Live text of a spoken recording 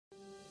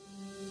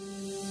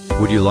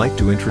Would you like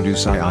to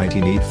introduce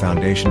IIT NEET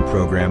Foundation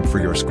program for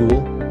your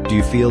school? Do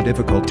you feel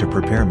difficult to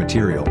prepare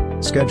material,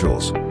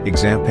 schedules,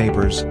 exam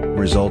papers,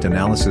 result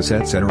analysis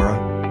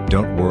etc.?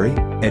 Don't worry,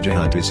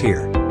 Eduhunt is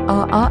here.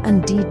 Our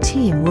R&D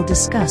team will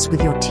discuss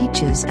with your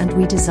teachers and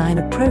we design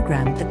a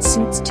program that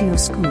suits to your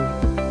school.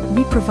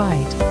 We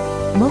provide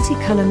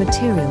multicolor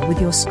material with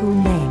your school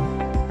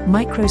name,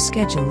 micro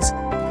schedules,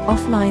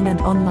 offline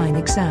and online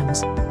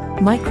exams,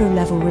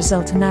 micro-level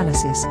result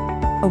analysis,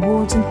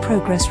 awards and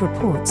progress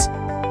reports,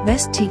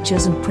 best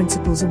teachers and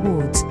principals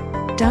awards,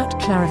 doubt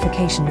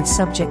clarification with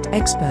subject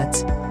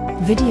experts,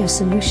 video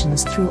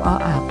solutions through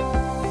our app.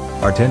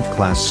 Our 10th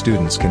class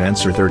students can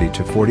answer 30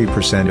 to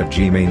 40% of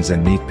GMAINs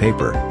and NEET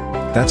paper.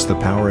 That's the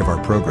power of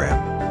our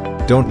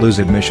program. Don't lose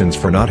admissions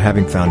for not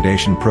having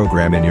foundation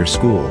program in your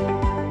school.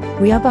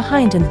 We are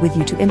behind and with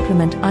you to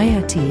implement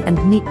IIT and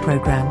NEET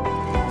program.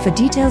 For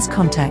details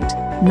contact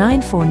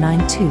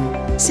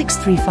 9492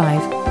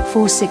 635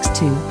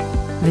 462.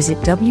 Visit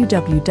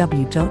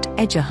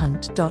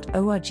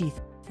www.eduhunt.org.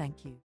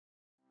 Thank you.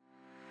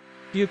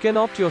 You can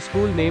opt your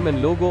school name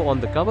and logo on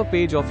the cover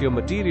page of your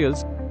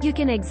materials. You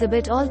can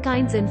exhibit all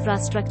kinds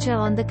infrastructure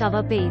on the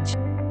cover page.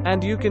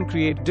 And you can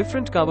create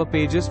different cover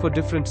pages for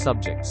different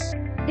subjects.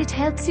 It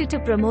helps you to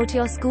promote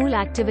your school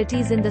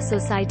activities in the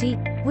society,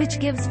 which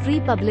gives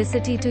free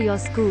publicity to your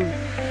school.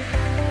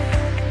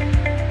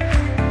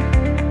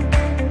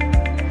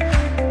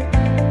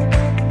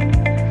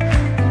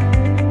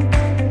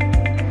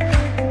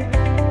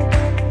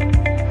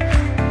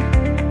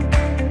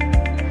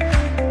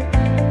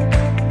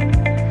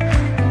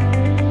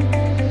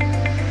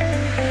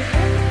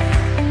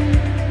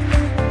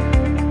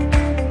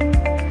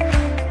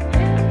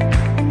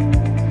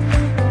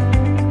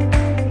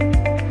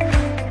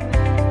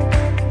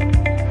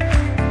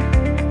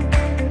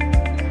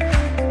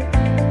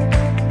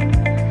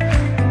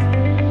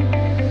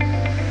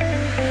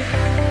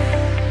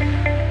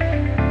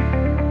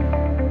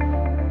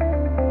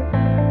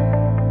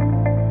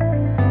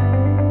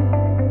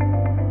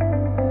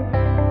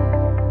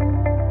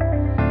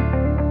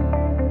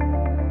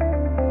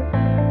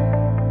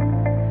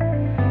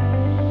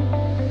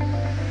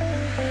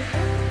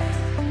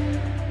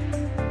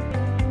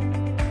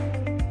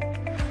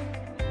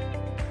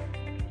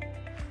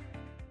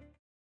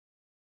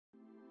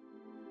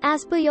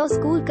 As per your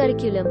school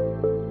curriculum,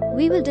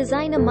 we will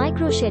design a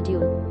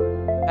micro-schedule.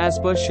 As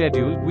per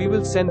schedule, we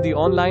will send the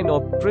online or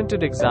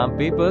printed exam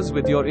papers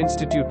with your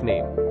institute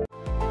name.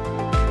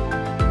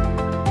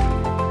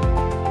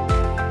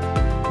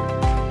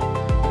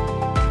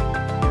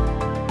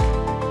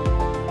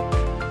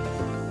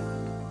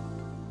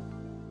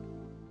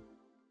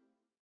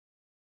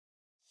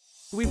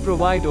 We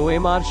provide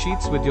OMR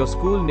sheets with your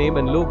school name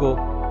and logo.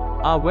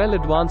 Our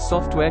well-advanced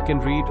software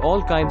can read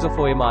all kinds of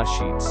OMR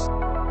sheets.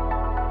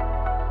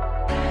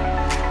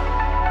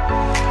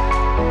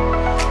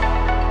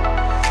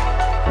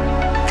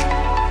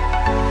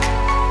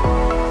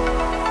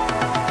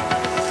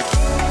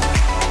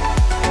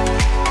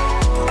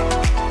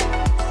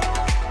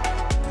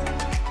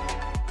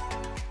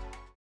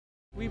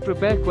 We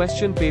prepare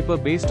question paper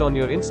based on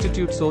your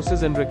institute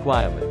sources and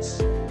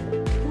requirements.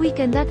 We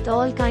conduct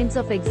all kinds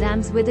of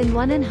exams within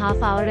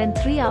 1.5 hour and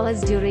 3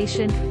 hours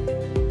duration.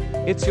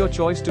 It's your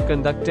choice to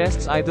conduct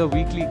tests either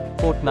weekly,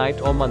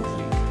 fortnight or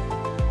monthly.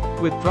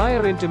 With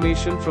prior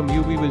intimation from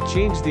you, we will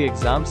change the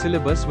exam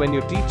syllabus when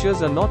your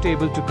teachers are not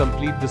able to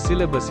complete the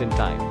syllabus in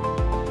time.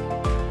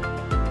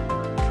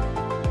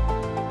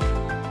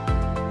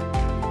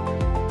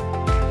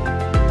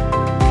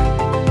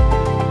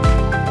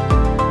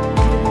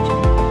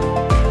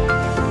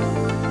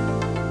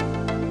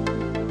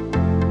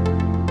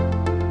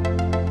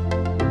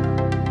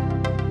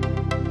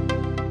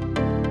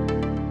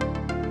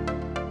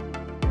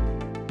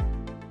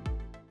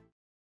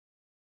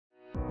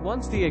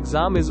 Once the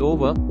exam is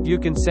over, you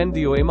can send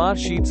the OMR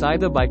sheets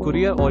either by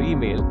courier or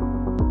email.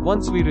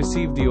 Once we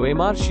receive the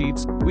OMR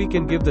sheets, we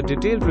can give the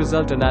detailed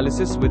result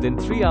analysis within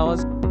 3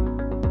 hours.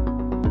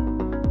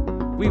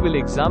 We will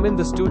examine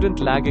the student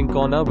lagging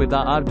corner with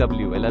our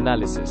RWL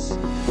analysis.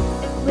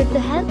 With the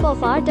help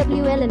of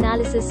RWL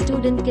analysis,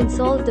 student can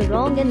solve the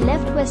wrong and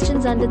left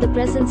questions under the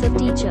presence of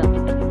teacher.